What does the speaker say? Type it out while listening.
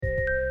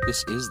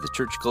This is the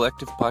Church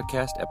Collective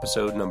Podcast,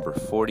 episode number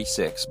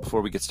 46. Before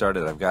we get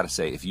started, I've got to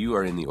say, if you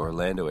are in the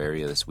Orlando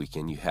area this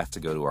weekend, you have to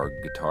go to our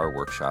guitar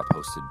workshop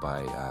hosted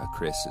by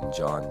Chris and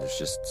John. There's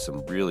just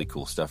some really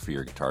cool stuff for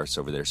your guitarists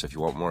over there. So if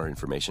you want more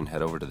information,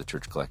 head over to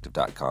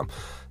thechurchcollective.com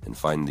and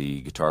find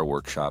the guitar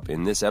workshop.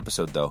 In this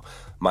episode, though,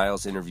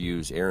 Miles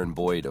interviews Aaron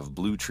Boyd of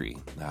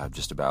Bluetree,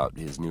 just about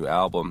his new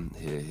album,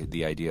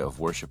 the idea of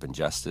worship and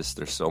justice.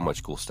 There's so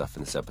much cool stuff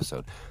in this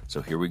episode.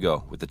 So here we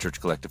go with the Church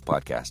Collective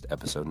Podcast,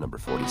 episode number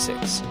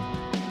 46.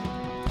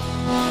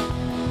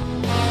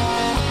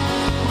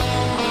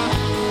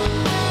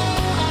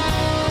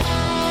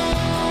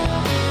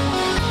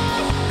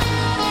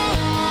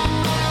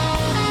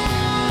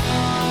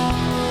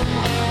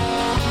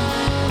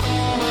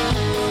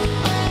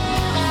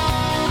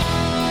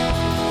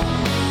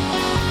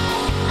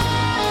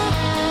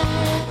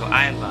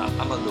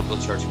 I'm a local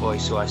church boy,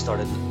 so I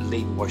started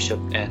leading worship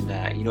and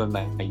in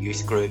my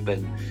youth group,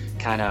 and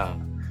kind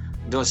of,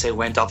 don't say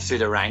went up through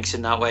the ranks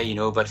in that way,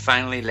 but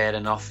finally led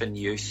enough in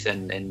youth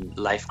and in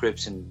life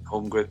groups and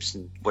home groups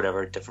and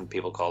whatever different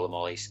people call them,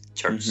 all these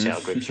church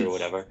cell groups or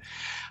whatever.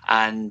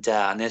 And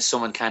then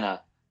someone kind of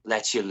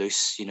lets you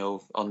loose,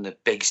 on the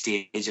big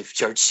stage of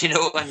church, and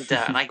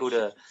I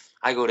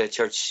go to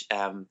church,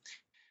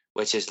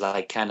 which is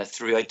like kind of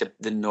throughout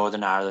the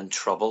Northern Ireland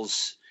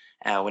Troubles,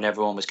 when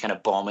everyone was kind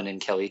of bombing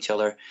and kill each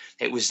other.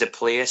 It was the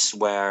place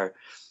where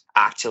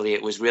actually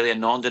it was really a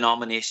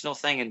non-denominational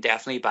thing, and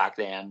definitely back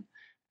then,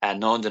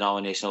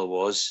 non-denominational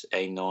was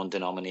a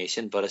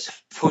non-denomination, but I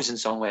suppose in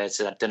some way it's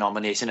a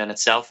denomination in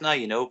itself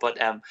now, but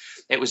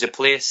it was a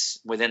place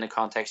within the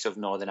context of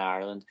Northern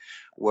Ireland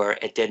where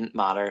it didn't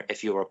matter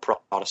if you were a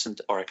Protestant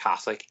or a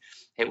Catholic.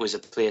 It was a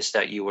place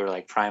that you were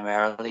like,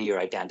 primarily your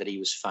identity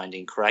was found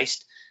in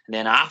Christ, and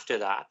then after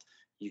that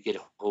you could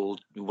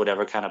hold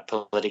whatever kind of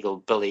political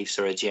beliefs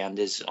or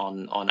agendas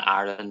on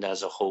Ireland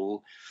as a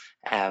whole,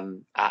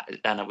 and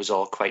it was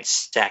all quite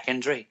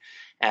secondary.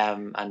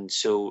 And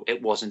so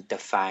it wasn't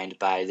defined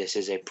by this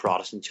is a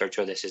Protestant church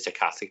or this is a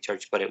Catholic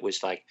church, but it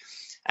was like,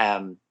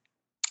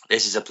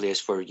 this is a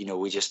place where,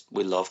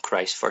 we love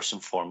Christ first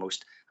and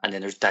foremost. And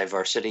then there's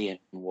diversity in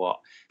what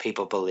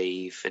people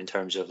believe in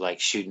terms of like,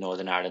 should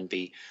Northern Ireland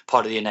be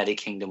part of the United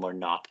Kingdom or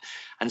not?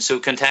 And so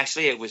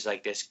contextually, it was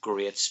like this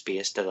great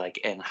space to like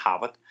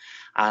inhabit.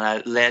 And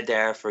I led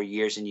there for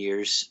years and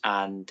years.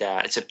 And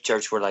it's a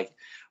church where like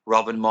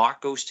Robin Mark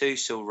goes to,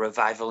 so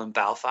Revival in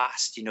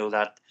Belfast,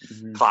 that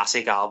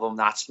classic album,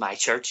 that's my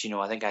church.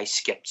 I think I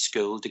skipped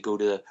school to go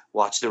to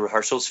watch the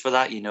rehearsals for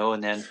that,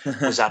 and then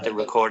was at the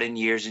recording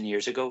years and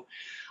years ago.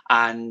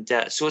 And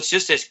so it's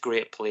just this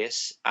great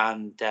place.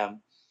 And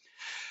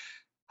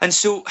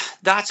so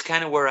that's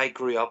kind of where I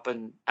grew up.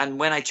 And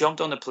when I jumped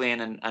on the plane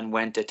and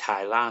went to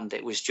Thailand,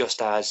 it was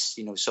just as,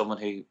 someone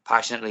who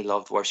passionately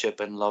loved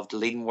worship and loved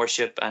leading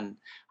worship. And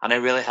I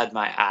really had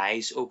my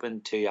eyes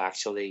open to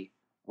actually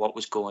what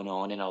was going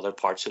on in other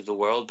parts of the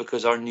world,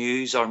 because our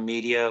news, our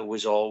media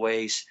was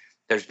always,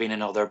 there's been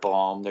another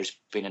bomb, there's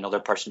been another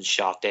person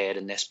shot dead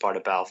in this part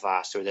of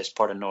Belfast or this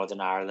part of Northern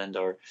Ireland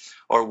or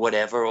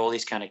whatever. All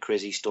these kind of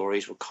crazy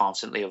stories were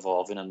constantly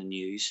evolving on the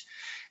news.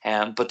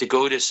 But to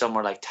go to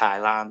somewhere like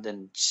Thailand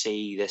and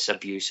see this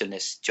abuse and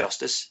this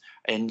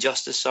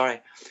injustice,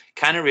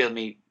 kind of really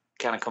me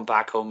kind of come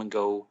back home and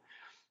go,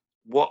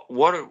 what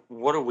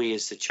are we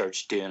as the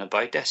church doing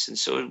about this? And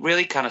so it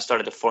really kind of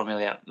started to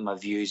formulate my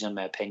views and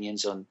my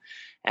opinions on,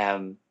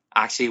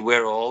 actually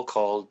we're all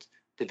called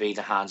to be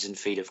the hands and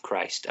feet of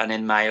Christ. And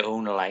in my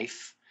own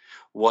life,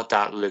 what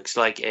that looks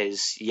like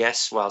is,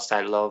 yes, whilst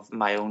I love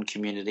my own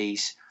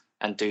communities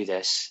and do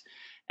this,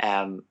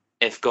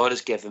 if God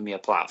has given me a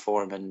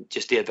platform and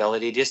just the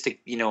ability just to,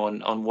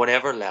 on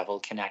whatever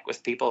level, connect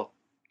with people,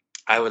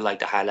 I would like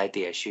to highlight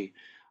the issue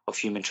of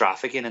human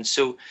trafficking. And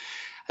so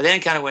I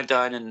then kind of went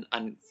down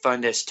and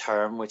found this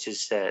term, which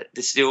is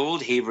the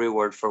old Hebrew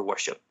word for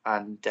worship.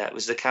 And it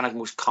was the kind of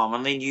most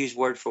commonly used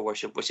word for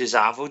worship, which is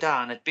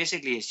avodah. And it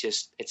basically is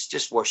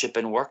just worship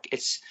and work.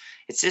 It's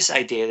this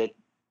idea that,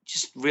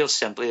 just real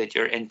simply, that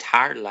your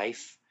entire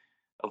life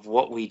of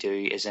what we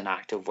do is an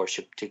act of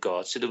worship to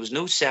God. So there was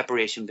no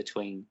separation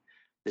between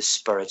the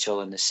spiritual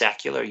and the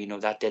secular.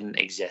 That didn't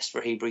exist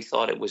for Hebrew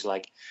thought. It was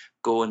like,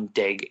 go and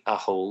dig a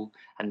hole,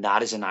 and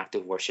that is an act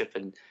of worship.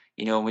 And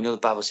we know the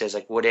Bible says,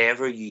 like,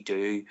 whatever you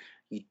do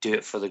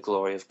it for the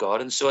glory of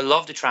God. And so I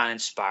love to try and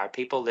inspire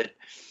people that,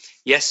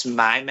 yes,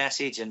 my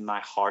message and my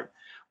heart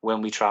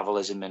when we travel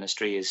as a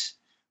ministry is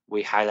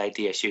we highlight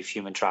the issue of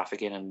human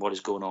trafficking and what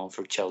is going on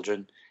for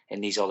children in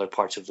these other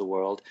parts of the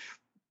world.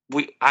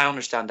 I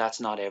understand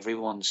that's not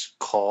everyone's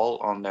call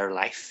on their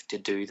life to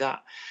do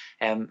that.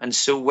 And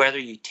so whether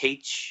you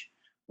teach,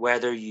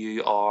 whether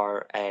you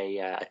are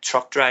a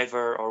truck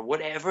driver or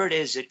whatever it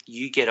is that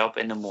you get up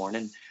in the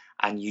morning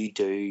and you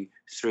do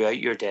throughout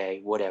your day,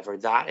 whatever,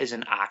 that is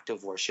an act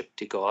of worship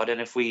to God. And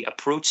if we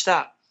approach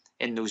that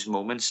in those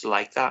moments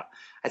like that,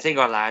 I think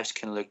our lives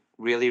can look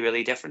really,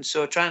 really different.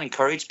 So I try and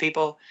encourage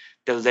people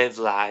to live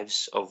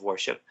lives of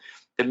worship.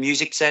 The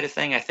music side of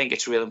thing, I think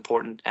it's real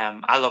important.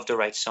 I love to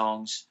write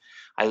songs.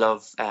 I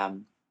love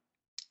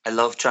I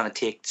love trying to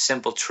take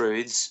simple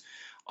truths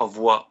of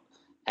what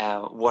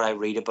I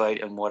read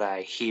about and what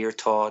I hear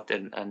taught,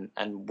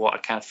 and what I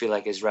kind of feel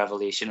like is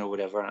revelation or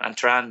whatever, and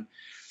try and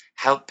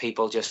help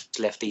people just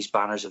lift these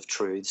banners of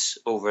truths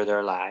over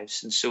their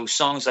lives. And so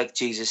songs like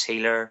Jesus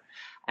Healer,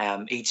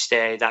 Each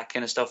Day, that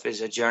kind of stuff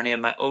is a journey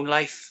in my own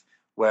life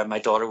where my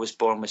daughter was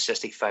born with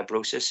cystic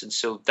fibrosis. And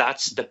so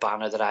that's the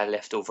banner that I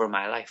lift over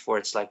my life, where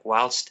it's like,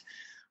 whilst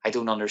I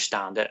don't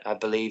understand it, I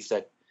believe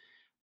that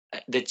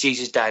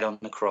Jesus died on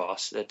the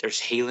cross, that there's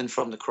healing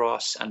from the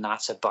cross, and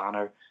that's a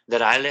banner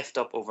that I lift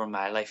up over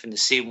my life in the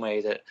same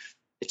way that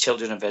the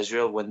children of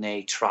Israel, when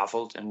they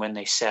traveled and when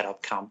they set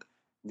up camp,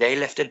 they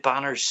lifted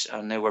banners,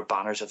 and they were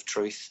banners of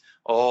truth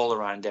all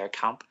around their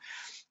camp.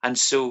 And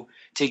so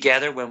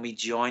together, when we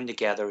join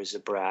together as a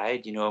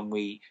bride, and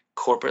we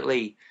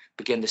corporately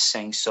begin to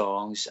sing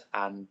songs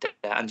and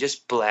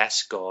just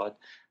bless God,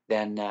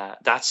 then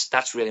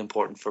that's really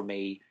important for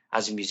me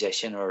as a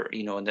musician, or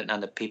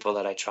and the people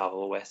that I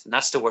travel with. And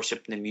that's the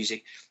worship and the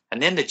music.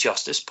 And then the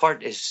justice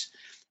part is,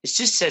 it's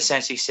just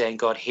essentially saying,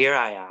 God, here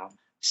I am,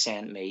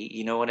 send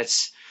me. And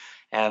it's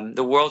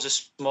the world's a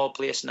small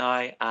place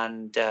now,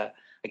 and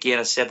again,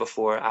 as I said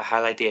before, I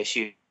highlight the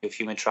issue of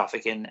human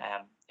trafficking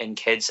in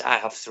kids. I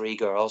have 3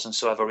 girls, and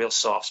so I have a real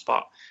soft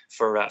spot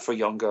for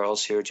young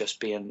girls who are just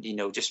being,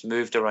 just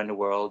moved around the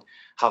world,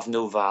 have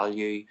no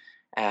value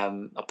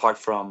apart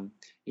from,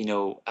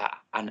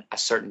 a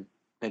certain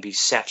maybe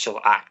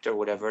sexual act or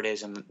whatever it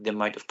is, and the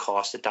amount of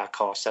cost that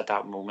costs at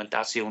that moment.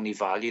 That's the only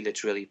value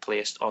that's really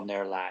placed on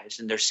their lives,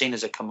 and they're seen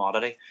as a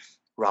commodity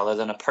rather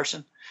than a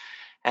person.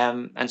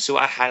 And so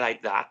I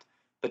highlight that,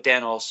 but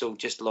then also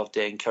just love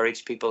to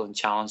encourage people and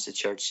challenge the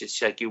church.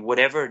 It's like,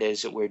 whatever it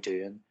is that we're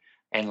doing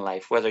in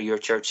life, whether your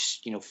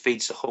church,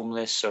 feeds the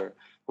homeless, or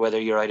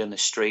whether you're out on the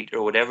street,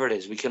 or whatever it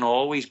is, we can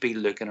always be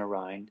looking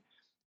around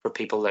for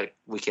people that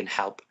we can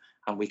help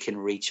and we can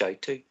reach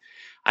out to.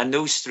 And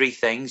those 3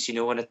 things,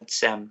 when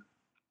it's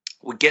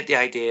we get the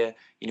idea,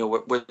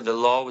 where the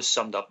law was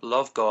summed up: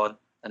 love God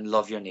and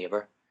love your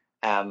neighbor.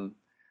 And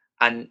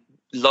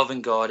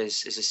loving God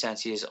is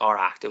essentially is our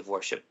act of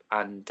worship,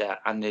 and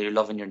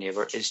loving your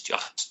neighbor is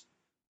just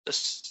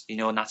this,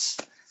 and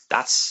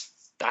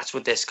that's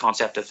what this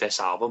concept of this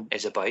album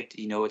is about.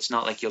 It's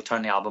not like you'll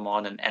turn the album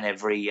on and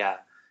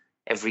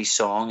every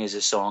song is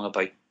a song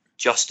about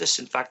justice.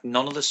 In fact,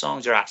 none of the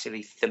songs are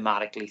actually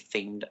thematically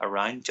themed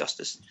around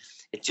justice.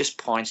 It just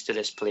points to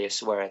this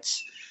place where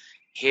it's,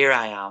 here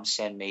I am,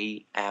 send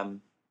me,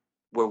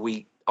 where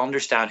we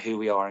understand who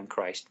we are in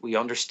Christ. We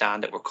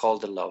understand that we're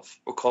called to love.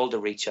 We're called to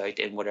reach out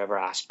in whatever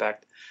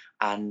aspect,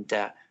 and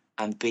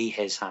be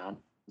His hands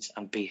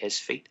and be His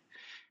feet.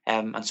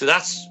 And so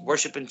that's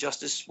worship and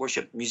justice,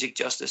 worship, music,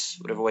 justice,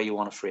 whatever way you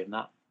want to frame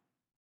that.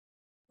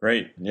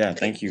 Great. Yeah,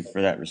 thank you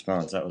for that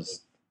response. That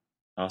was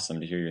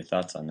awesome to hear your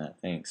thoughts on that.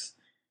 Thanks.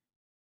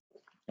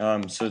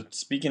 So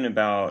speaking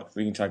about,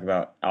 we can talk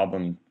about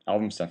album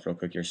stuff real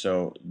quick here.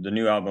 So the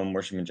new album,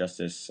 Worship and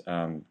Justice,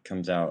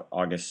 comes out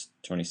August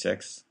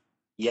 26th.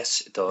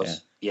 Yes, it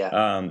does.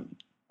 Yeah.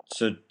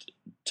 So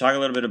talk a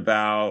little bit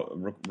about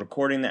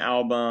recording the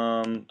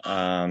album,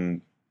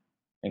 and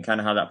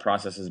kind of how that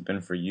process has been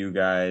for you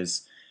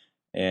guys,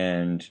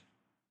 and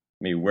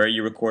maybe where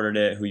you recorded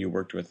it, who you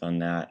worked with on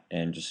that,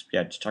 and just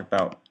talk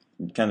about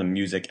kind of the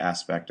music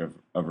aspect of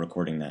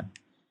recording that.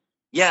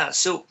 Yeah,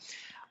 so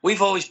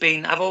I've always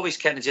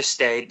kind of just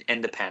stayed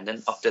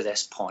independent up to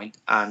this point,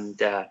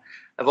 and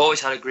I've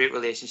always had a great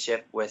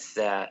relationship with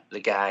the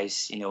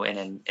guys,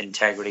 in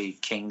Integrity,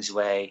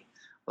 Kingsway.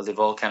 Well, they've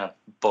all kind of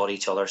bought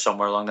each other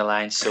somewhere along the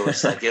line, so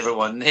it's like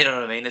everyone, you know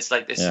what I mean? It's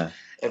like this,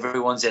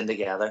 everyone's in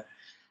together.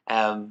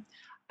 And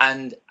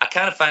I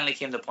kind of finally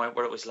came to the point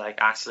where it was like,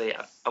 actually,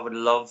 I would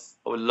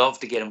love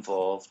to get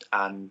involved,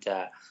 and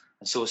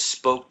so I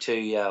spoke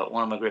to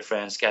one of my great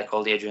friends, a guy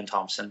called Adrian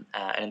Thompson,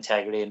 in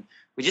Integrity, and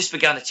we just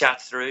began to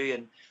chat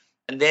through,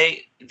 and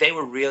they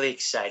were really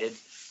excited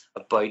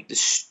about the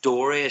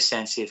story,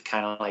 essentially, of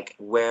kind of like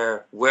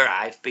where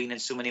I've been in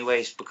so many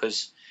ways.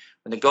 Because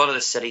when the God of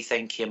the City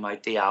thing came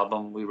out, the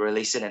album, we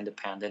released it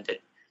independent.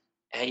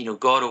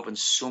 God opened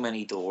so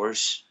many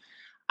doors,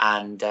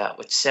 and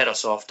it set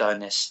us off down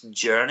this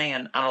journey.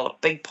 And a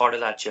big part of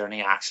that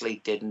journey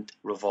actually didn't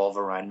revolve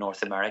around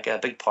North America. A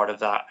big part of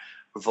that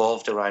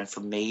revolved around,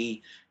 for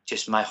me,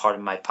 just my heart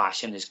and my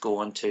passion is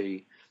going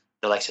to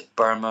the likes of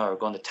Burma, or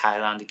going to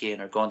Thailand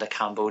again, or going to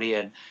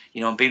Cambodia,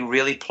 and being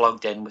really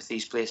plugged in with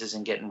these places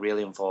and getting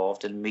really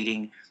involved and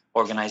meeting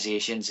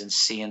organizations and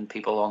seeing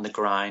people on the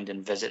ground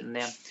and visiting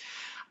them.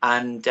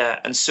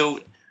 And so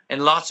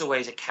in lots of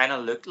ways it kind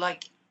of looked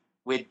like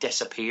we'd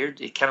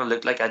disappeared. It kind of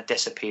looked like I'd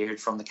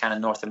disappeared from the kind of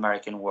North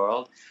American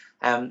world.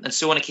 And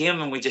so when I came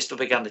and we just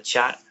began to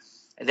chat,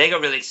 they got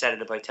really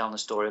excited about telling the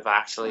story of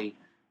actually,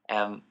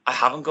 I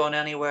haven't gone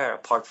anywhere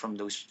apart from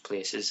those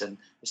places. And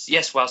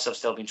yes, whilst I've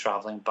still been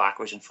traveling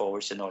backwards and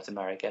forwards to North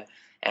America,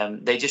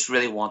 they just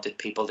really wanted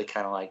people to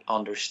kind of like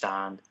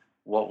understand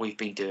what we've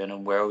been doing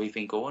and where we've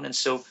been going. And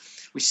so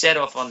we set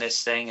off on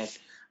this thing.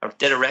 or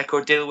did a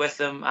record deal with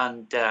them,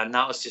 and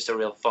that was just a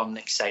real fun,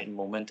 exciting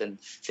moment, and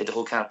did the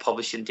whole kind of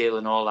publishing deal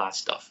and all that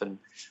stuff. And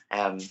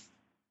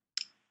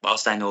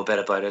whilst I know a bit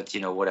about it,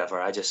 whatever,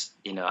 I just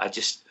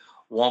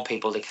want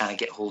people to kind of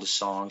get hold of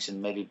songs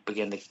and maybe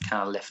begin to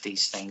kind of lift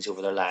these things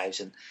over their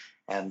lives,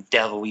 and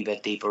delve a wee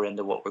bit deeper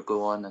into what we're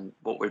going and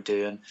what we're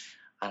doing,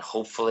 and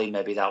hopefully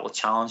maybe that will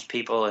challenge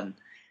people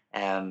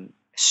and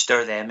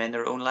stir them in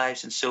their own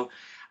lives. And so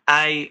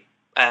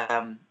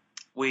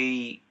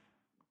we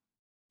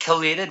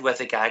collated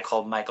with a guy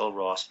called Michael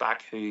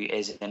Rosbach, who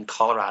is in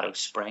Colorado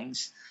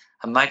Springs.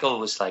 And Michael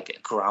was like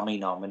Grammy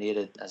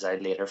nominated, as I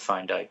later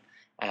found out,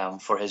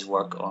 for his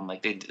work on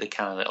like the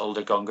kind of the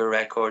older Gunga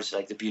records,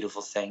 like the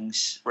Beautiful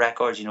Things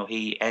records.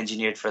 He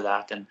engineered for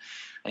that, and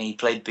he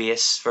played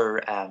bass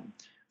for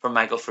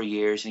Michael for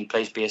years, and he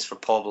plays bass for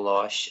Paul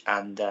Baloche,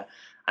 and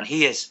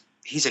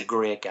he's a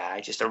great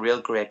guy, just a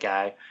real great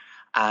guy,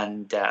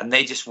 and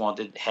they just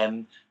wanted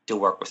him to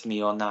work with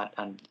me on that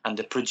and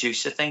to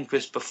produce the thing,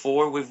 because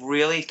before we've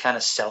really kind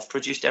of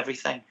self-produced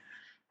everything,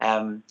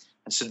 and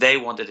so they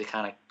wanted to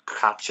kind of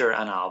capture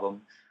an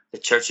album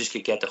that churches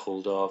could get a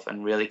hold of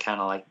and really kind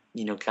of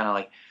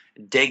like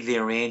dig the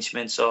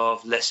arrangements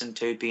of, listen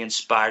to, be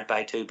inspired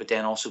by too, but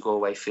then also go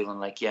away feeling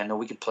like, yeah, no,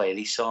 we could play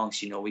these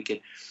songs, we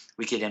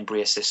could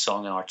embrace this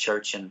song in our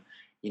church, and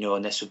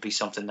and this would be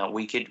something that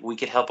we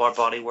could help our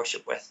body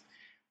worship with.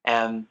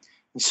 And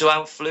so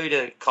I flew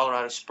to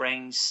Colorado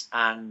Springs,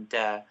 and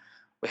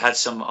we had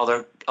some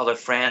other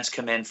friends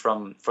come in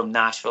from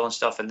Nashville and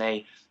stuff, and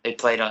they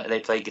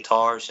played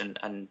guitars,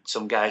 and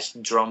some guys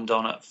drummed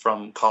on it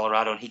from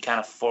Colorado, and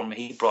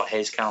he brought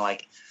his kind of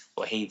like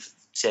what he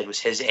said was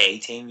his A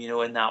team,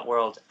 in that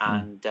world,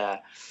 and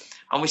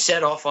we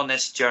set off on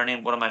this journey.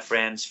 And one of my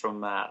friends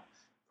from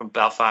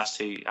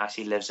Belfast, who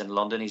actually lives in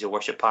London, he's a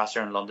worship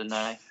pastor in London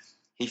now,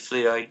 he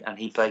flew out and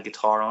he played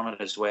guitar on it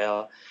as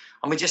well.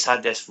 And we just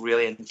had this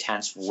really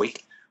intense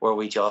week where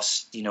we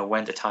just,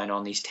 went to town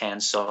on these 10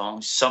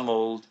 songs, some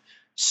old,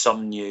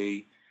 some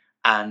new,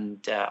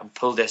 and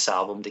pulled this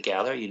album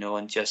together,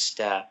 and just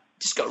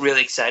got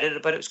really excited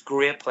about it. It was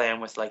great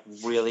playing with like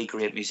really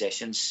great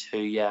musicians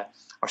who are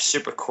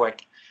super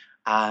quick,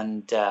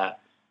 and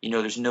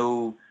there's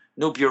no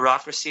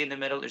bureaucracy in the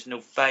middle. There's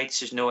no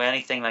fights. There's no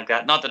anything like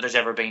that. Not that there's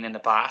ever been in the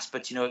past,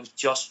 but it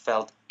just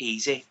felt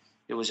easy.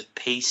 There was a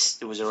peace.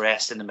 There was a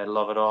rest in the middle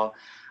of it all,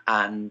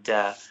 and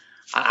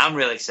I'm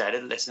really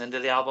excited listening to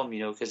the album,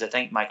 because I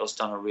think Michael's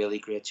done a really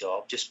great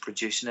job just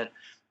producing it,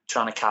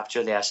 trying to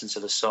capture the essence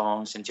of the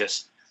songs and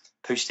just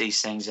push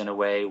these things in a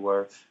way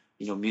where,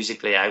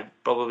 musically I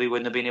probably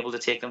wouldn't have been able to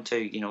take them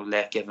to,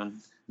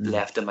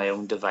 left in my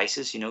own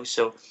devices,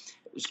 So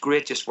it was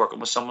great just working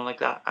with someone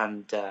like that.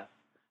 And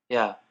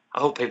yeah, I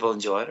hope people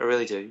enjoy it. I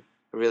really do.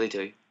 I really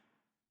do.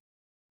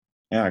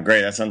 Yeah,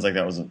 great. That sounds like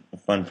that was a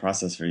fun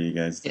process for you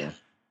guys. Yeah,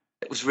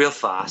 it was real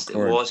fast. It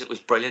was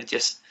brilliant.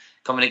 Just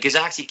coming in, because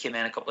I actually came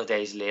in a couple of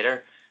days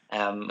later.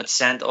 It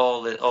sent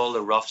all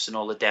the roughs and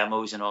all the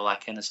demos and all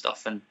that kind of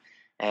stuff. And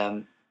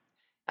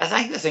I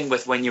think the thing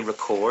with when you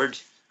record,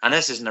 and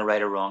this isn't a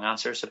right or wrong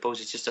answer, I suppose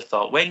it's just a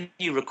thought. When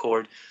you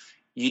record,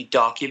 you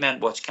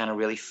document what kind of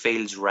really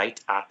feels right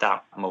at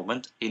that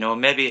moment.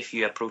 Maybe if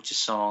you approach a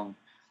song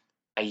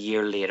a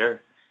year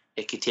later,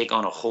 it could take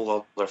on a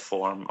whole other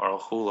form or a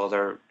whole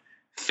other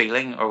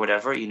feeling or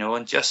whatever,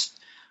 and just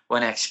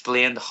when I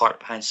explain the heart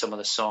behind some of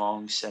the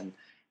songs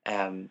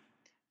and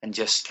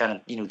just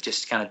kind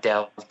of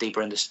delve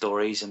deeper into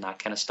stories and that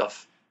kind of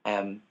stuff,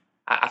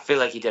 I feel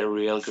like he did a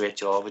real great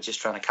job of just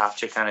trying to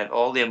capture kind of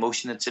all the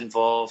emotion that's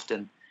involved,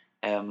 and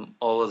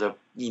all of the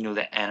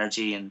the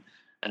energy and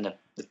the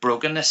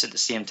brokenness at the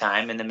same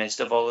time in the midst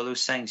of all of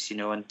those things,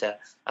 and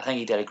I think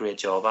he did a great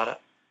job at it.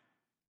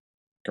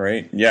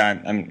 Great.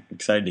 Yeah, I'm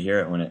excited to hear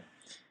it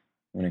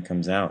when it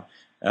comes out.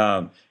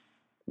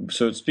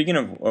 So speaking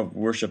of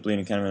worship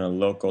leading kind of in a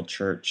local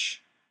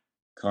church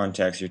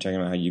context, you're talking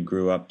about how you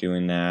grew up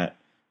doing that.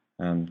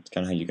 It's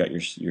kind of how you got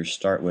your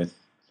start with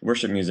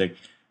worship music.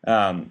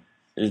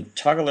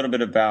 Talk a little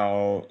bit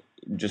about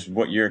just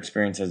what your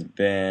experience has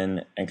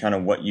been and kind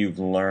of what you've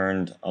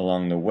learned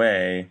along the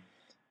way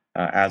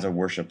as a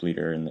worship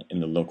leader in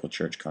the local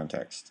church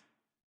context.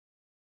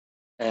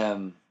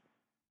 Oh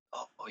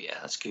yeah,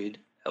 that's good.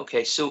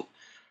 Okay, so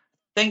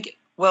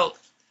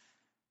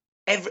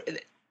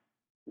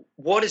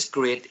what is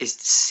great is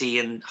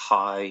seeing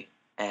how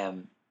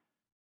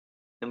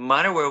no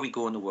matter where we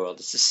go in the world,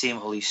 it's the same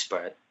Holy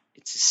Spirit.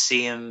 It's the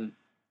same.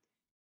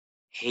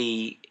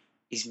 He's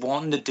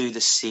wanting to do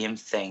the same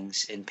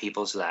things in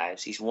people's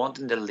lives. He's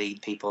wanting to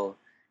lead people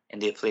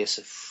into a place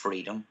of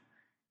freedom.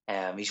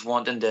 He's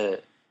wanting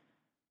to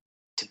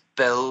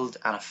build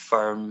and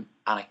affirm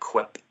and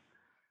equip,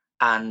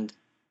 and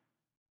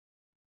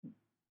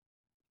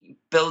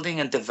building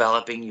and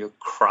developing your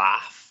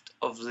craft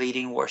of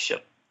leading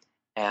worship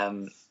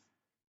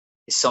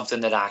is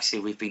something that actually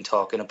we've been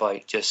talking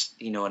about, just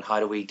and how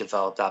do we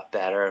develop that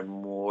better and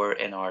more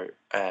in our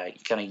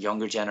kind of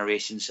younger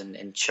generations and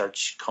in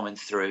church coming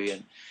through,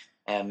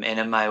 and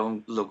in my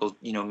own local,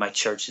 my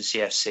church in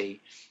CFC,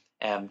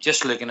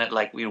 just looking at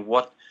like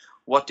what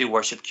what do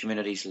worship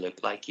communities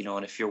look like?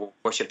 And if your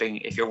worship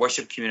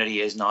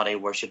community is not a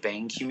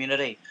worshiping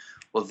community,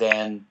 well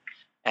then,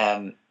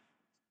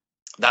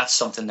 that's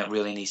something that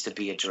really needs to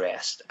be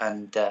addressed.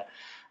 And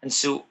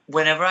so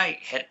whenever I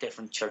hit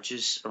different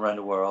churches around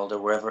the world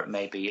or wherever it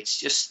may be,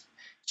 it's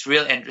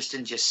real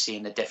interesting just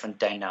seeing the different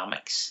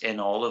dynamics in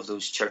all of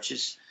those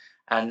churches.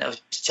 And I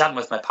was chatting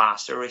with my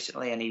pastor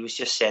recently, and he was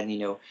just saying,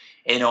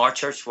 in our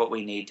church, what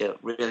we need to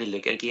really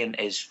look at again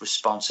is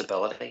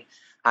responsibility.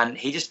 And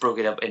he just broke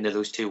it up into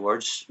those two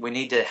words. We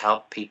need to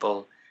help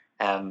people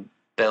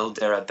build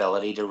their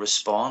ability to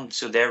respond.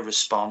 So their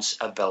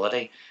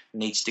responsibility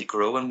needs to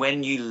grow. And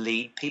when you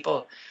lead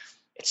people,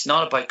 it's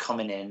not about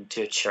coming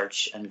into a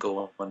church and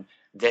going,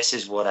 this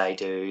is what I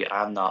do,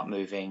 I'm not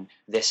moving,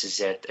 this is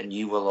it, and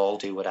you will all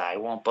do what I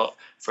want. But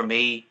for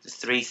me, the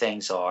three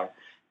things are,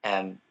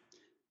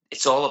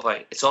 it's all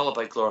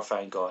about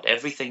glorifying God.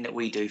 Everything that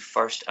we do,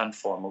 first and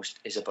foremost,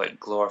 is about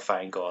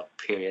glorifying God,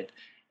 period.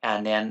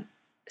 And then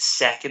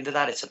second to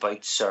that, it's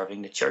about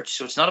serving the church.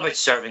 So it's not about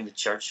serving the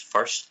church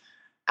first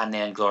and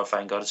then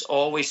glorifying God. It's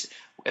always,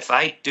 if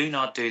I do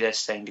not do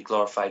this thing to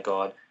glorify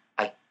God,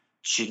 I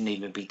shouldn't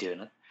even be doing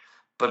it.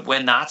 But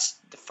when that's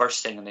the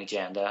first thing on the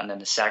agenda, and then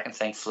the second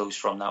thing flows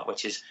from that,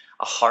 which is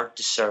a heart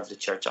to serve the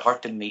church, a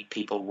heart to meet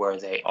people where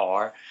they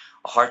are,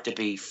 a heart to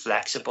be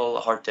flexible,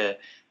 a heart to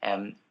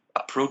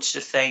approach the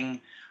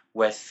thing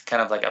with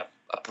kind of like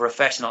a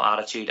professional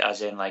attitude,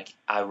 as in like,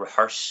 I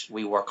rehearse,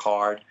 we work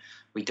hard,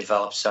 we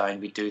develop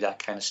sound, we do that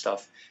kind of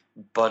stuff.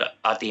 But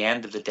at the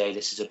end of the day,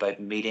 this is about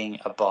meeting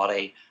a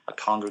body, a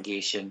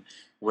congregation,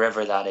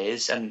 wherever that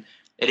is. And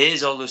it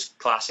is all those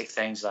classic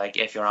things like,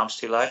 if your amp's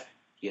too loud,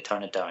 you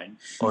turn it down.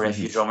 Or if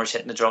your drummer's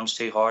hitting the drums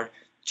too hard,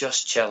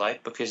 just chill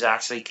out. Because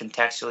actually,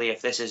 contextually,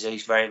 if this is a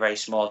very, very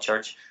small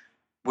church,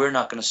 we're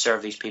not going to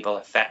serve these people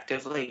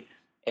effectively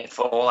if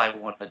all I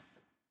want to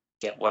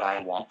get what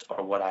I want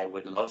or what I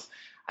would love.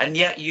 And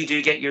yet you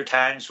do get your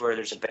times where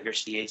there's a bigger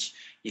stage,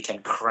 you can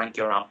crank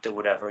your amp to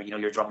whatever,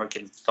 your drummer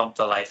can thump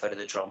the life out of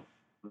the drum.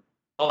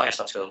 All that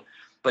stuff's cool.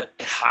 But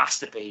it has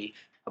to be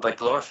about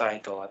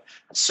glorifying God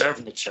and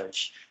serving the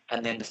church.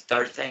 And then the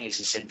third thing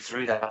is in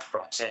through that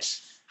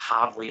process,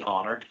 have we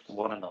honoured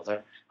one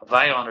another? Have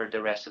I honoured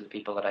the rest of the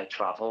people that I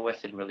travel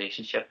with in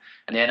relationship?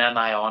 And then am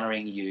I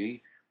honouring you,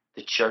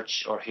 the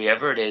church, or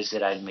whoever it is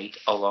that I meet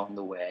along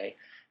the way?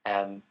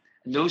 And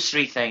those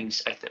three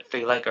things I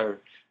feel like are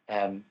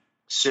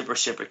super,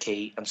 super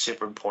key and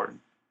super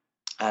important.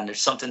 And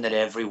there's something that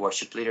every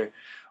worship leader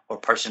or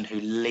person who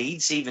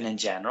leads, even in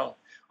general,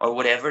 or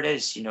whatever it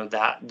is,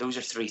 that those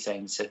are three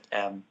things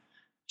that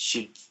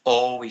should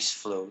always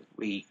flow.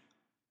 We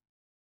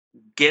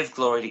give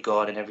glory to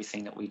God in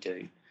everything that we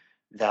do,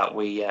 that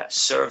we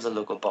serve the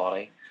local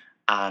body,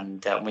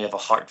 and we have a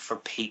heart for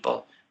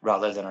people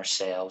rather than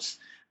ourselves,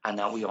 and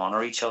that we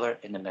honour each other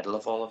in the middle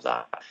of all of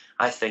that.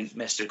 I think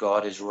Mr.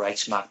 God is right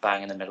smack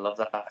bang in the middle of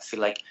that. I feel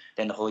like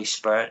then the Holy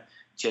Spirit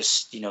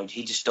just,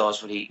 he just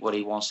does what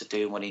he wants to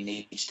do and what he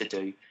needs to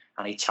do,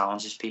 and he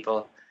challenges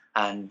people,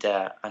 and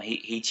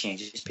he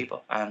changes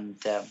people, and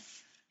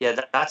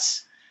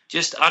that's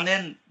just, and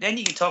then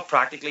you can talk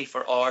practically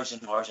for hours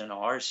and hours and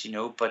hours,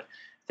 but I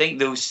think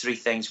those three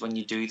things, when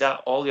you do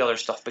that, all the other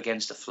stuff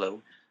begins to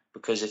flow,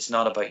 because it's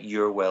not about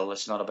your will,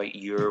 it's not about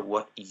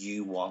what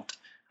you want,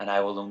 and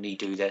I will only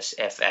do this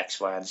if X,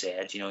 Y, and Z,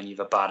 and you have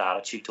a bad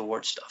attitude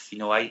towards stuff.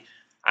 I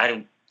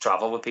don't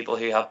travel with people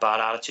who have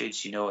bad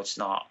attitudes. It's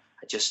not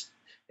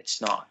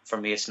for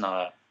me. It's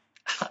not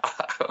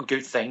a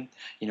good thing.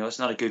 It's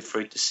not a good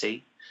fruit to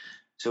see.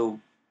 So,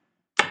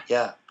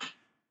 yeah.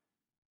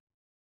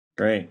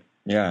 Great.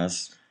 Yeah.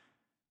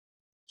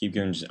 Keep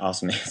giving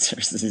awesome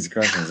answers to these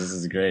questions. This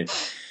is great.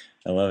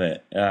 I love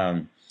it.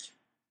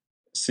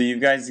 So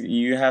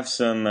you have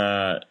some,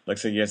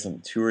 looks like you have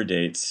some tour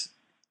dates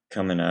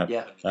coming up,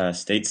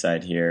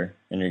 stateside here,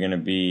 and you're going to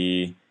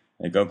be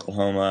like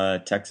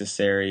Oklahoma, Texas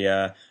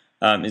area.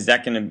 Is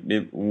that going to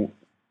be,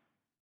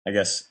 I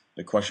guess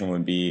the question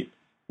would be,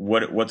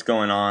 what's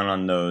going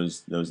on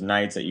those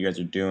nights that you guys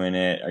are doing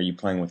it? Are you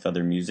playing with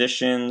other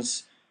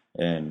musicians?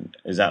 And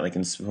is that like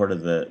in support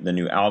of the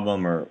new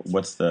album, or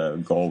what's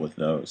the goal with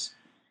those?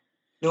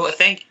 No, I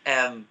think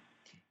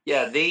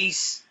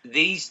these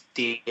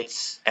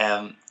dates.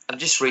 I've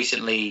just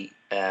recently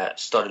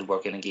started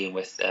working again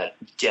with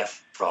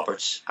Jeff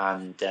Roberts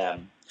and the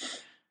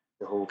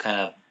whole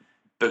kind of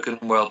booking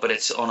world, but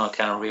it's on a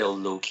kind of real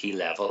low key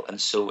level. And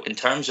so, in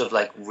terms of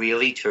like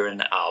really touring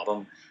the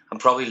album, I'm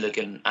probably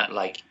looking at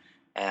like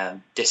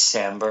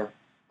December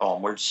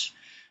onwards.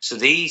 So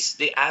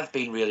I've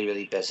been really,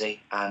 really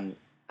busy, and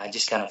I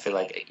just kind of feel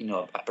like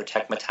I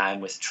protect my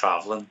time with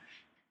traveling,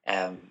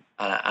 and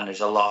there's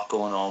a lot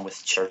going on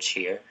with church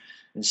here,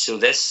 and so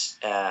this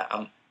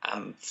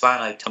I'm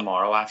flying out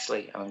tomorrow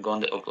actually, and I'm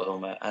going to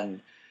Oklahoma,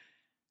 and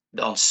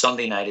on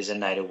Sunday night is a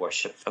night of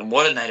worship. And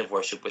what a night of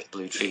worship with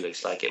Bluetree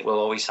looks like, it will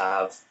always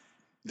have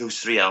those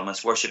three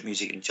elements: worship,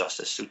 music, and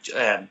justice. So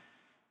I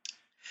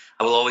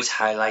will always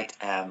highlight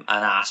an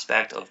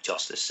aspect of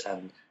justice,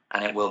 and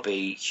it will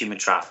be human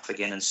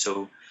trafficking. And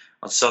so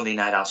on Sunday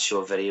night I'll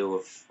show a video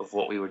of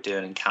what we were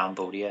doing in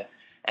Cambodia.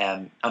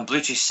 And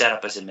Bluetree set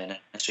up as a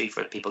ministry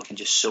for people can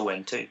just sow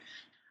into.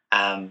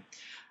 And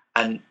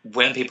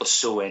when people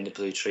sow into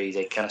Bluetree,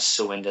 they kind of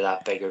sow into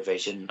that bigger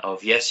vision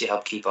of, yes, you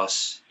help keep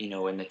us,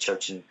 in the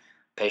church and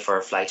pay for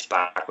our flights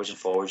backwards and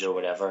forwards or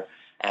whatever.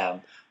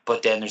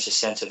 But then there's a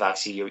sense of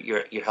actually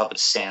you're helping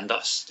send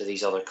us to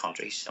these other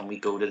countries, and we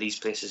go to these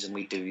places and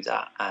we do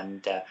that.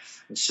 And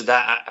so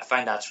that I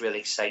find that's really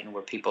exciting,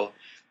 where people,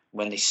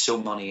 when they sow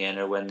money in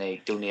or when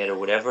they donate or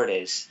whatever it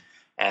is,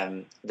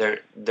 they're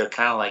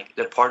kind of like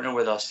they're partnering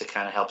with us to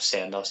kind of help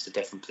send us to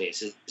different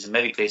places, and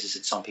maybe places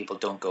that some people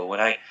don't go.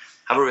 And I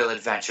have a real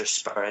adventure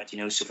spirit,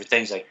 so for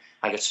things like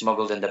I got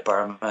smuggled into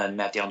Burma and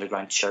met the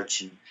underground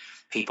church and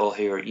people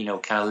who are,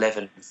 kind of live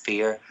in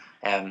fear.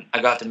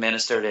 I got to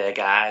minister to a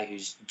guy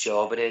whose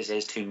job it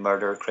is to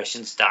murder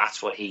Christians.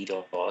 That's what he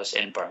does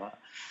in Burma.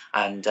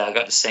 And I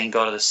got to sing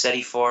God of the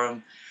City for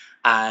him.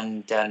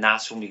 And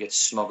that's when we get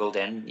smuggled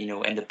in,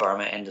 into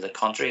Burma, into the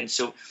country. And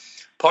so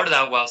part of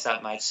that, whilst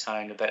that might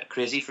sound a bit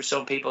crazy for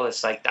some people,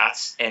 it's like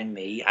that's in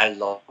me. I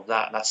love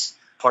that. That's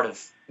part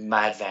of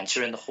my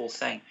adventure in the whole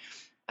thing.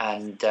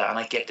 And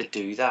I get to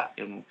do that,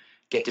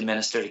 get to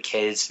minister to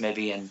kids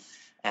maybe in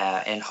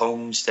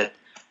homes that,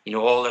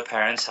 all their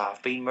parents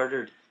have been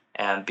murdered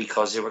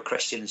because they were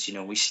Christians.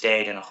 We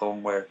stayed in a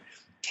home where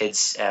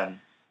kids,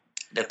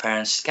 their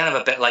parents, kind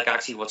of a bit like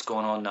actually what's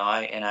going on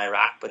now in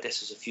Iraq, but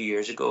this was a few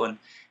years ago, and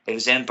it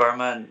was in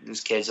Burma, and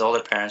those kids, all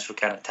their parents were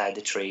kind of tied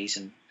to trees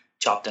and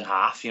chopped in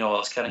half, all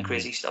this kind of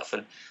crazy stuff,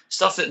 and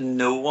stuff that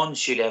no one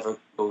should ever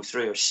go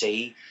through or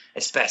see,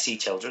 especially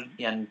children.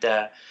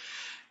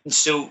 And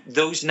so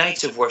those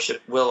nights of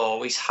worship will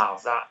always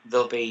have that.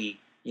 There'll be,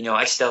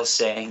 I still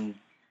sing,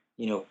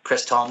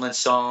 Chris Tomlin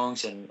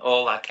songs and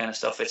all that kind of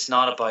stuff. It's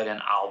not about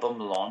an album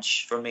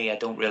launch for me. I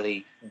don't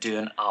really do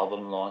an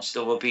album launch.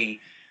 There will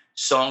be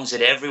songs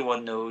that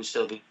everyone knows.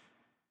 There'll be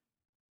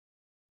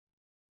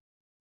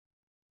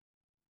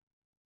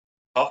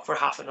talk for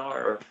half an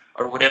hour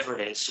or whatever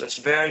it is. So it's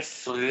very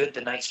fluid.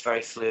 The night's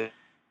very fluid.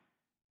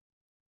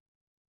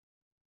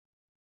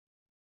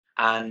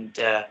 And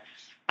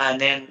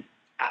then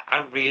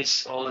I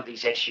raise all of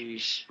these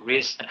issues,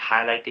 raise and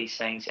highlight these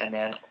things, and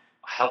then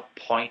help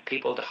point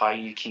people to how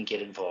you can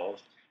get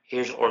involved.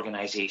 Here's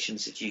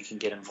organizations that you can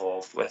get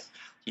involved with.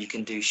 You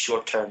can do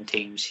short-term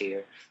teams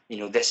here.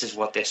 This is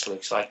what this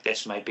looks like.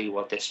 This might be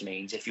what this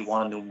means. If you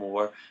want to know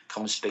more,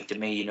 come speak to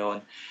me,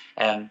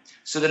 And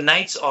so the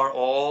nights are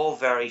all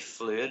very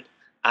fluid,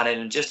 and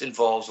it just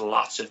involves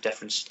lots of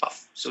different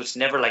stuff. So it's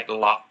never like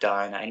locked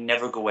down. I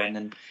never go in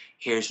and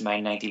here's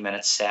my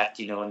 90-minute set,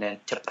 and then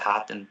tip the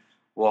hat and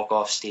walk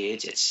off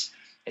stage.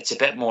 It's a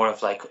bit more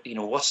of like,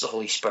 what's the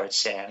Holy Spirit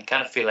saying? I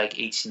kind of feel like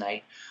each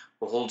night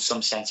will hold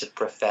some sense of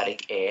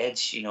prophetic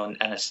edge, and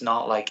it's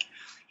not like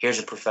here's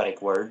a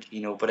prophetic word,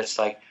 but it's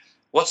like,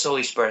 what's the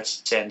Holy Spirit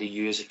saying to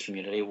you as a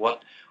community?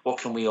 What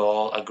can we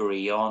all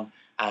agree on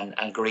and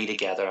agree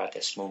together at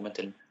this moment?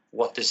 And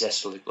what does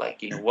this look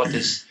like? What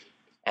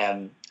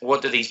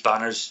do these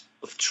banners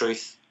of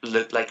truth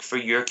look like for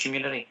your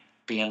community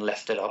being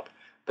lifted up?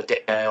 But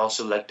I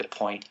also like to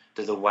point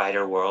to the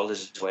wider world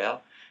as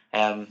well.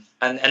 And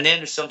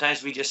then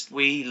sometimes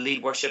we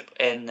lead worship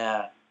in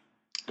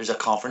there's a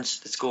conference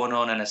that's going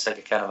on, and it's like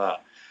a kind of a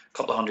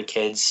couple of hundred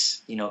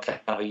kids, kind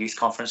of a youth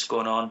conference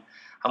going on,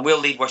 and we'll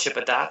lead worship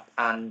at that.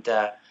 And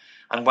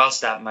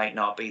whilst that might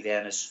not be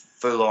then as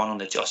full on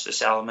the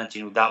justice element,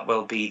 that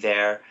will be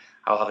there.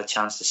 I'll have a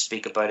chance to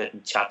speak about it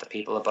and chat to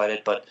people about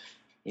it, but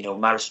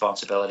my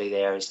responsibility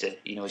there is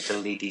to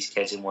lead these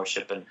kids in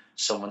worship, and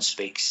someone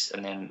speaks,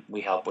 and then we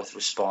help with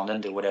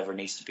responding to whatever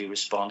needs to be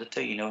responded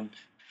to.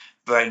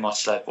 Very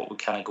much like what we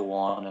kind of go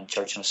on in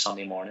church on a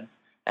Sunday morning.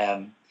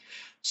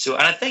 So,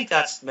 and I think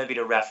that's maybe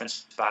the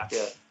reference back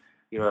to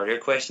your earlier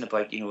question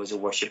about, as a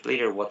worship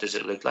leader, what does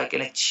it look like?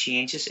 And it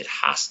changes. It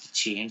has to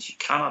change. You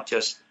cannot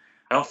just,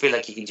 I don't feel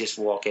like you can just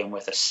walk in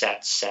with a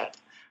set.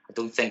 I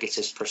don't think it's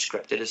as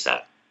prescriptive as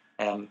that.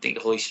 I think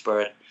the Holy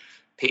Spirit,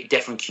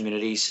 different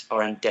communities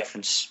are in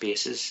different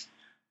spaces.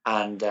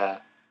 And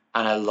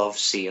I love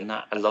seeing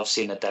that. I love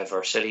seeing the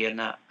diversity in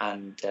that,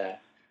 and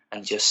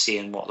just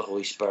seeing what the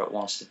Holy Spirit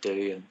wants to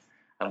do,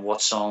 and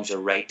what songs are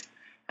right.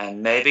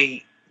 And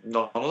maybe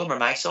none of them are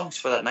my songs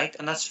for that night,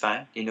 and that's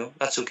fine.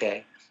 That's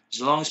okay,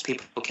 as long as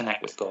people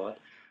connect with God.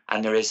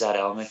 And there is that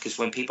element, because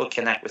when people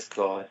connect with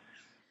God,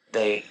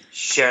 they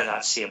share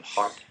that same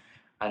heart,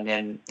 and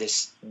then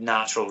this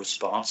natural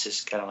response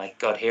is kind of like,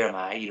 God, here am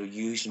I.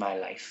 Use my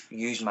life.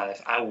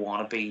 I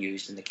want to be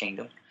used in the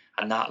kingdom,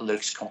 and that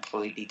looks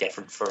completely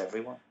different for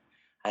everyone.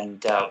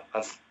 And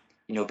I've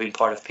been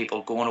part of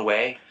people going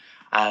away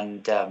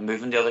and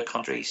moving to other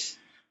countries,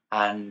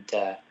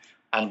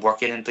 and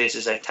working in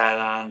places like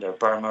Thailand or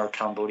Burma or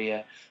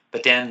Cambodia.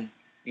 But then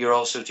you're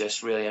also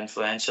just really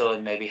influential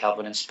and maybe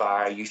helping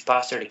inspire a youth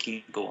pastor to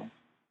keep going,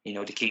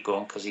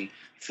 because he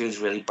feels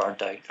really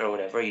burnt out or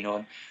whatever,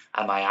 and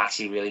am I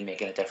actually really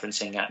making a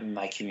difference in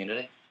my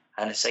community?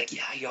 And it's like,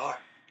 yeah, you are.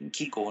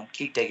 Keep going,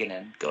 keep digging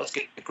in. God's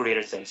got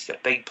greater things. He's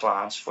got big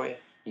plans for you.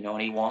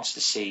 and he wants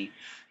to see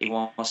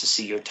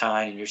your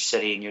town and your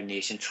city and your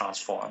nation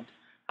transformed.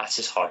 That's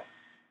his heart.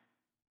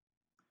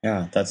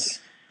 Yeah, that's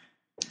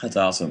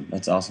awesome.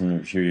 That's awesome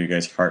to hear you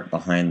guys' heart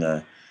behind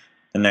the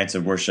nights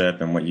of worship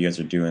and what you guys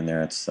are doing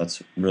there.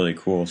 That's really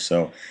cool.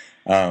 So,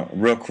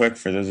 real quick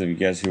for those of you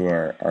guys who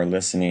are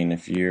listening,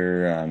 if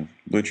you're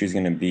Bluetree is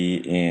going to be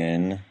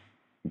in,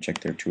 check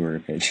their tour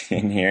page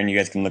in here, and you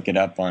guys can look it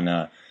up on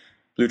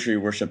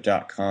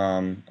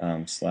bluetreeworship.com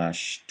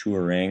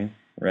 /touring,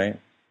 right?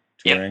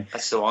 Touring. Yep,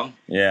 that's the one.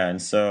 Yeah, and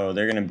so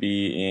they're going to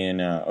be in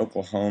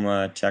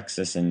Oklahoma,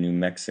 Texas, and New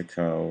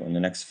Mexico in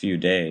the next few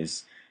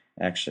days.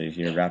 Actually,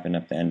 here wrapping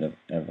up the end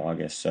of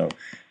August. So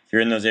if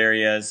you're in those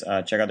areas,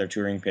 check out their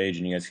touring page,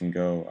 and you guys can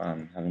go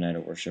have a night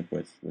of worship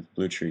with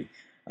Bluetree.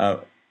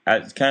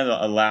 As kind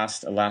of a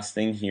last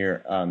thing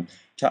here,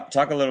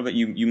 talk a little bit.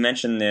 You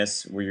mentioned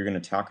this where you're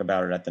going to talk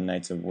about it at the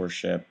nights of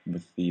worship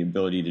with the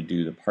ability to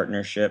do the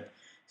partnership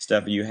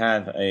stuff. You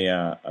have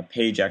a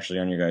page actually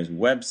on your guys'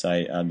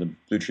 website, the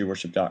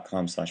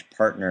bluetreeworship.com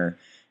 /partner,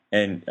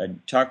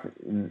 and talk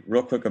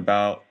real quick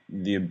about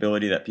the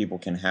ability that people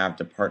can have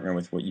to partner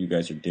with what you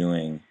guys are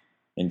doing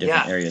in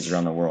different areas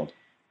around the world.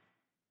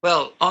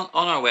 Well, on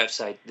our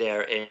website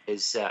there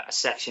is a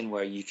section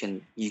where you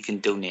can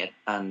donate,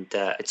 and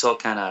it's all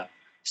kind of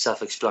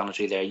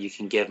self-explanatory there. You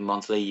can give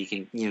monthly, you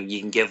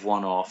can give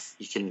one off,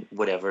 you can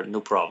whatever,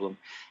 no problem.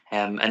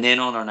 And then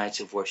on our nights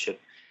of worship,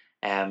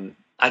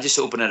 I just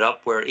open it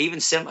up where even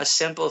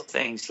simple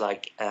things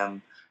like I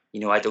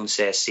don't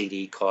say a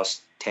CD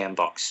costs $10,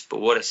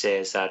 but what I say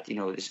is that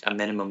there's a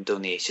minimum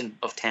donation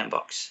of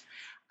 $10,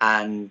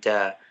 and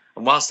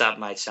whilst that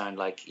might sound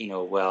like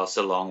well, it's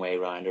a long way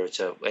around or it's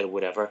a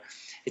whatever,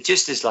 it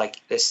just is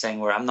like this thing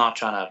where I'm not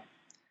trying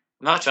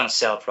to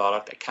sell a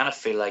product. I kind of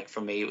feel like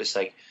for me it was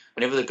like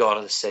whenever the God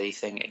of the City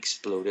thing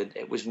exploded,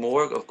 it was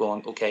more of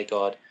going, okay,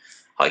 God,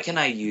 how can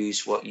I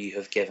use what you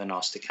have given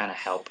us to kind of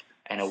help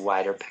in a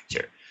wider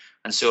picture?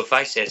 And so if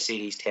I say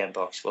CD's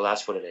 $10, well,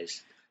 that's what it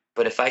is.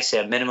 But if I say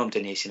a minimum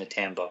donation of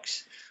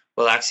 $10,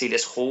 well, actually,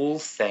 this whole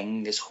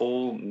thing, this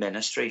whole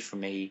ministry for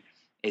me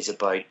is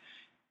about,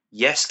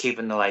 yes,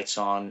 keeping the lights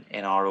on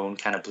in our own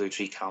kind of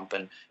Bluetree camp,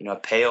 and I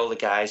pay all the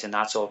guys, and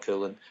that's all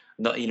cool, and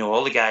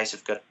all the guys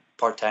have got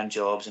part-time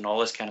jobs and all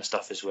this kind of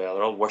stuff as well.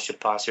 They're all worship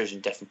pastors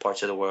in different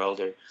parts of the world,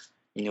 or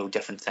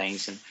different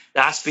things, and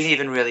that's been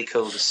even really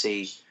cool to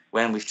see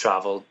when we've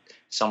travelled.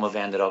 Some have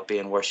ended up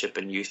being worship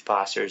and youth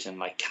pastors in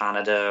like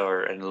Canada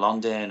or in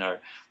London or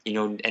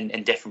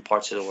in different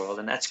parts of the world,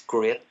 and that's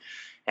great.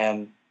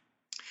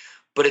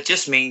 But it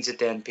just means that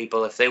then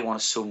people, if they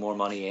want to sow more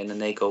money in,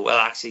 and they go, well,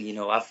 actually,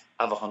 I've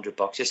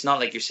 $100. It's not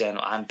like you're saying,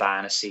 oh, I'm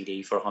buying a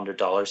CD for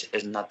 $100.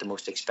 Isn't that the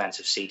most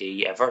expensive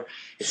CD ever?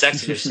 It's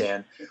actually they're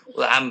saying,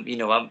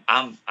 well,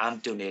 I'm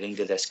donating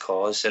to this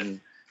cause,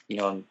 and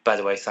and by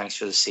the way, thanks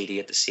for the CD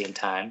at the same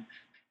time,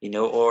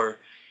 or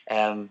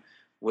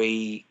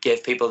we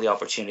give people the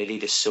opportunity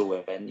to sew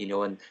in,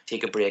 and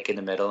take a break in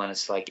the middle, and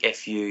it's like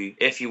if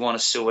you want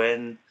to sew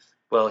in,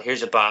 well,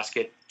 here's a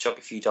basket, chuck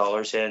a few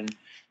dollars in.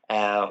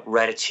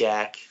 Write a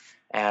check,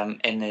 and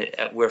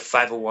we're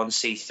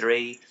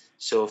 501c3.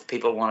 So if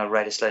people want to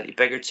write a slightly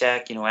bigger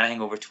check,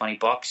 anything over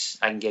 $20,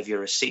 I can give you a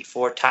receipt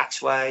for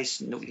tax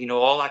wise,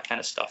 all that kind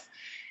of stuff.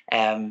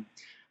 And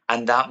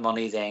that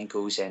money then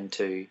goes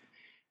into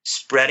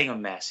spreading a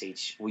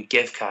message. We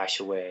give cash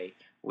away.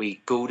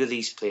 We go to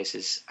these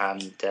places,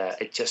 and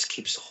it just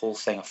keeps the whole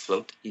thing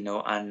afloat,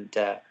 and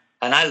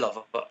I love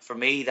it. But for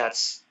me,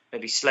 that's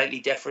maybe slightly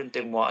different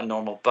than what a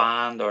normal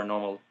band or a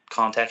normal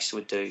context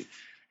would do.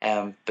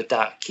 But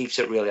that keeps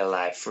it really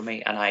alive for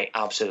me, and I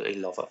absolutely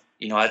love it.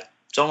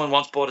 Someone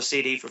once bought a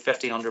CD for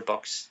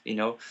 $1,500,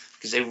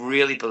 because they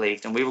really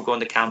believed, and we were going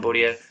to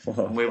Cambodia,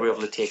 and we were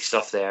able to take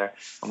stuff there,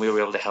 and we were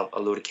able to help a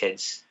load of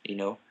kids,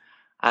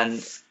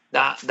 and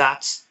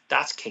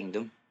that's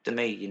kingdom to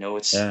me.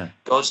 It's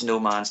God's no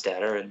man's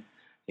debtor, and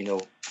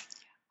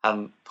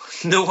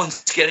no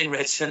one's getting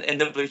rich in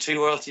the Bluetree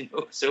world,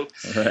 So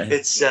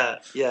it's I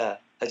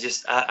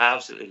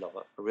absolutely love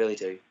it. I really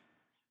do.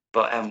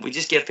 But we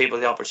just give people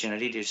the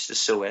opportunity to just to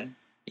sew in,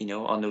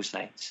 on those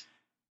nights.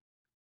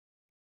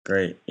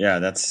 Great, yeah,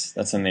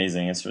 that's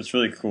amazing. It's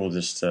really cool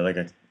just to, like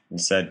I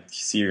said,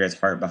 see your guys'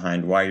 heart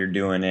behind why you're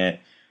doing it,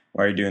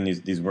 why you're doing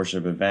these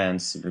worship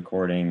events,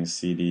 recording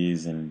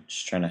CDs, and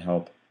just trying to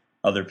help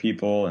other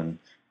people, and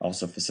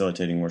also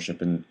facilitating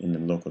worship in the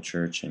local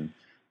church and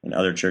in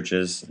other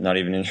churches, not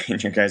even in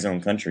your guys' own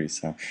country.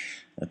 So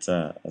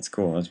that's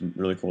cool. That's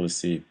really cool to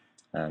see.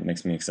 It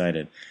makes me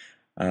excited.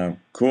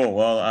 Cool.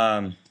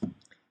 Well,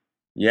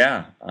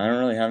 yeah, I don't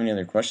really have any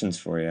other questions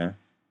for you.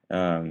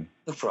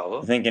 No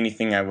problem. I think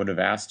anything I would have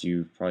asked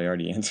you probably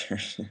already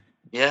answered.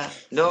 Yeah,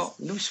 no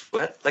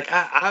sweat. Like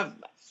I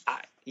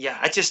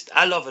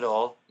love it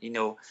all.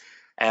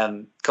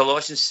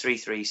 Colossians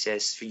 3:3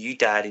 says, "For you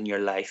died, and your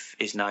life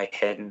is now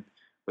hidden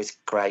with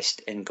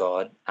Christ in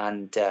God."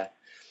 And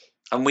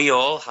we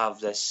all have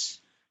this,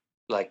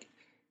 like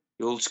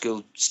the old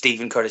school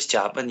Stephen Curtis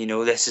Chapman.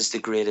 This is the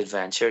great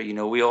adventure.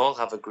 We all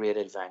have a great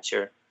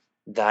adventure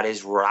that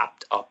is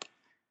wrapped up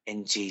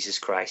in Jesus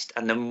Christ.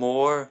 And the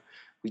more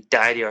we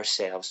die to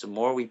ourselves, the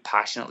more we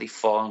passionately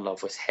fall in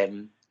love with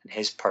him and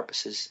his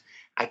purposes,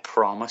 I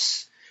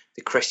promise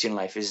the Christian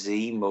life is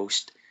the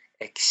most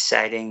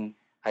exciting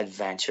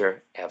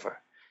adventure ever.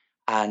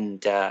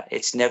 And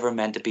it's never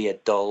meant to be a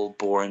dull,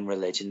 boring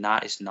religion.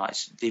 That is not.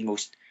 It's the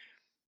most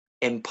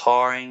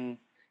empowering,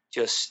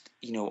 just,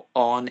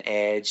 on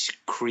edge,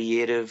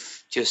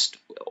 creative, just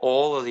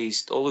all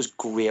those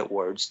great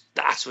words.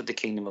 That's what the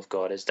kingdom of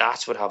God is.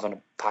 That's what having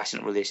a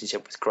passionate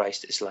relationship with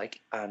Christ is like.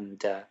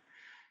 And I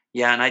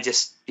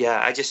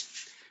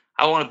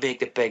want to make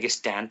the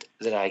biggest dent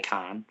that I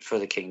can for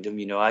the kingdom.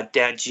 I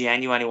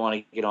genuinely want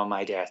to get on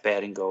my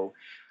deathbed and go,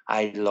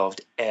 I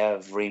loved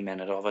every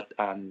minute of it,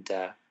 and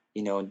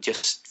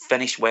just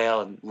finish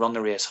well and run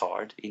the race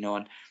hard.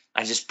 And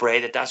I just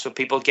pray that that's what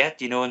people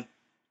get. And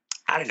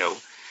I don't know.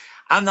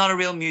 I'm not a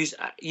real muse.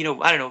 I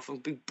don't know. If I'm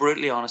being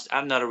brutally honest,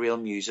 I'm not a real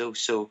muso.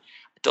 So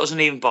it doesn't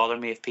even bother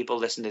me if people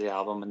listen to the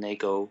album and they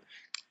go,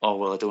 "Oh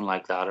well, I don't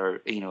like that,"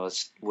 or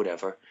it's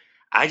whatever.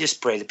 I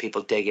just pray that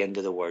people dig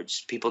into the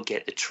words, people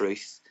get the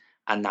truth,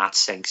 and that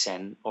sinks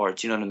in. Or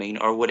do you know what I mean?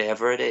 Or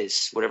whatever it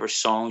is, whatever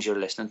songs you're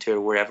listening to,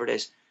 or wherever it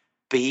is,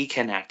 be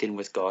connecting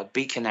with God,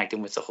 be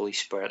connecting with the Holy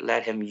Spirit.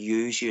 Let Him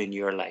use you in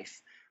your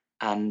life,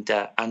 and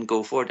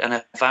go for it. And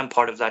if I'm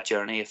part of that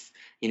journey, if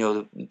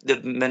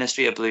the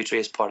ministry of Bluetree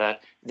is part of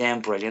it,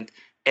 then brilliant.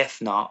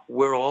 If not,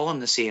 we're all on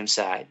the same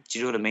side. Do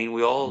you know what I mean?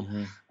 We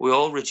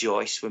all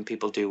rejoice when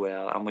people do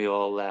well, and we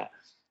all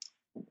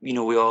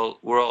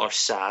we're all are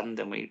saddened,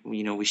 and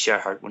we share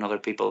hurt when other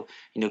people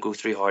go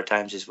through hard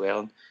times as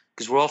well,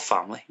 because we're all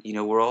family.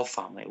 We're all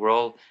family.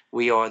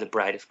 We are the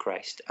bride of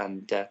Christ,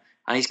 and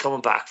he's coming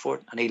back for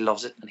it, and he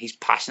loves it, and he's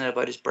passionate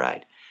about his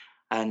bride.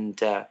 And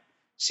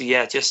so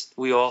yeah, just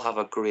we all have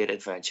a great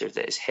adventure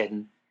that is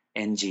hidden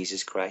in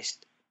Jesus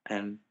Christ,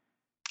 and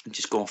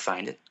just go and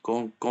find it.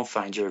 Go and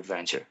find your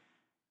adventure.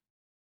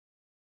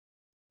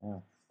 Yeah,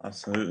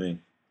 absolutely.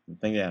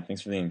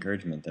 Thanks for the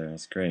encouragement there.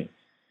 That's great.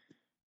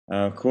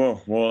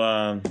 Cool.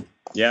 Well,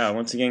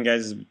 once again,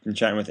 guys, I've been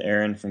chatting with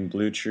Aaron from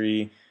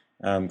Bluetree.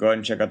 Go ahead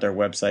and check out their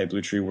website,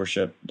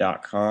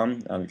 bluetreeworship.com.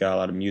 They've got a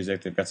lot of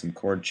music. They've got some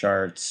chord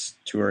charts,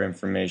 tour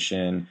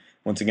information.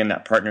 Once again,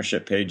 that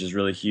partnership page is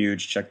really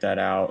huge. Check that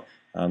out.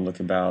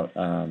 Looking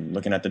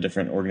at the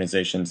different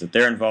organizations that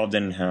they're involved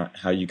in and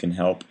how you can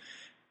help.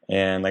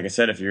 And like I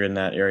said, if you're in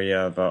that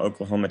area of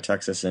Oklahoma,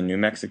 Texas, and New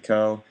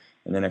Mexico,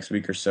 in the next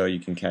week or so, you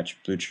can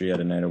catch Bluetree at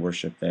a night of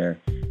worship there.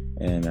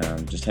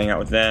 And just hang out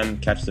with them,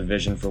 catch the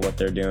vision for what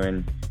they're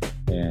doing,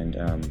 and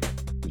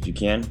if you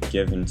can,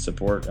 give and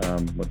support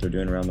what they're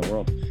doing around the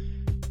world.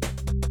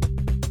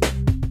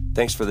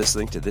 Thanks for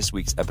listening to this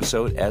week's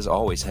episode. As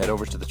always, head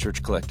over to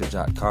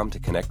thechurchcollective.com to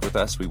connect with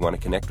us. We want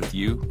to connect with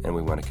you, and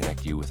we want to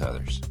connect you with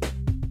others.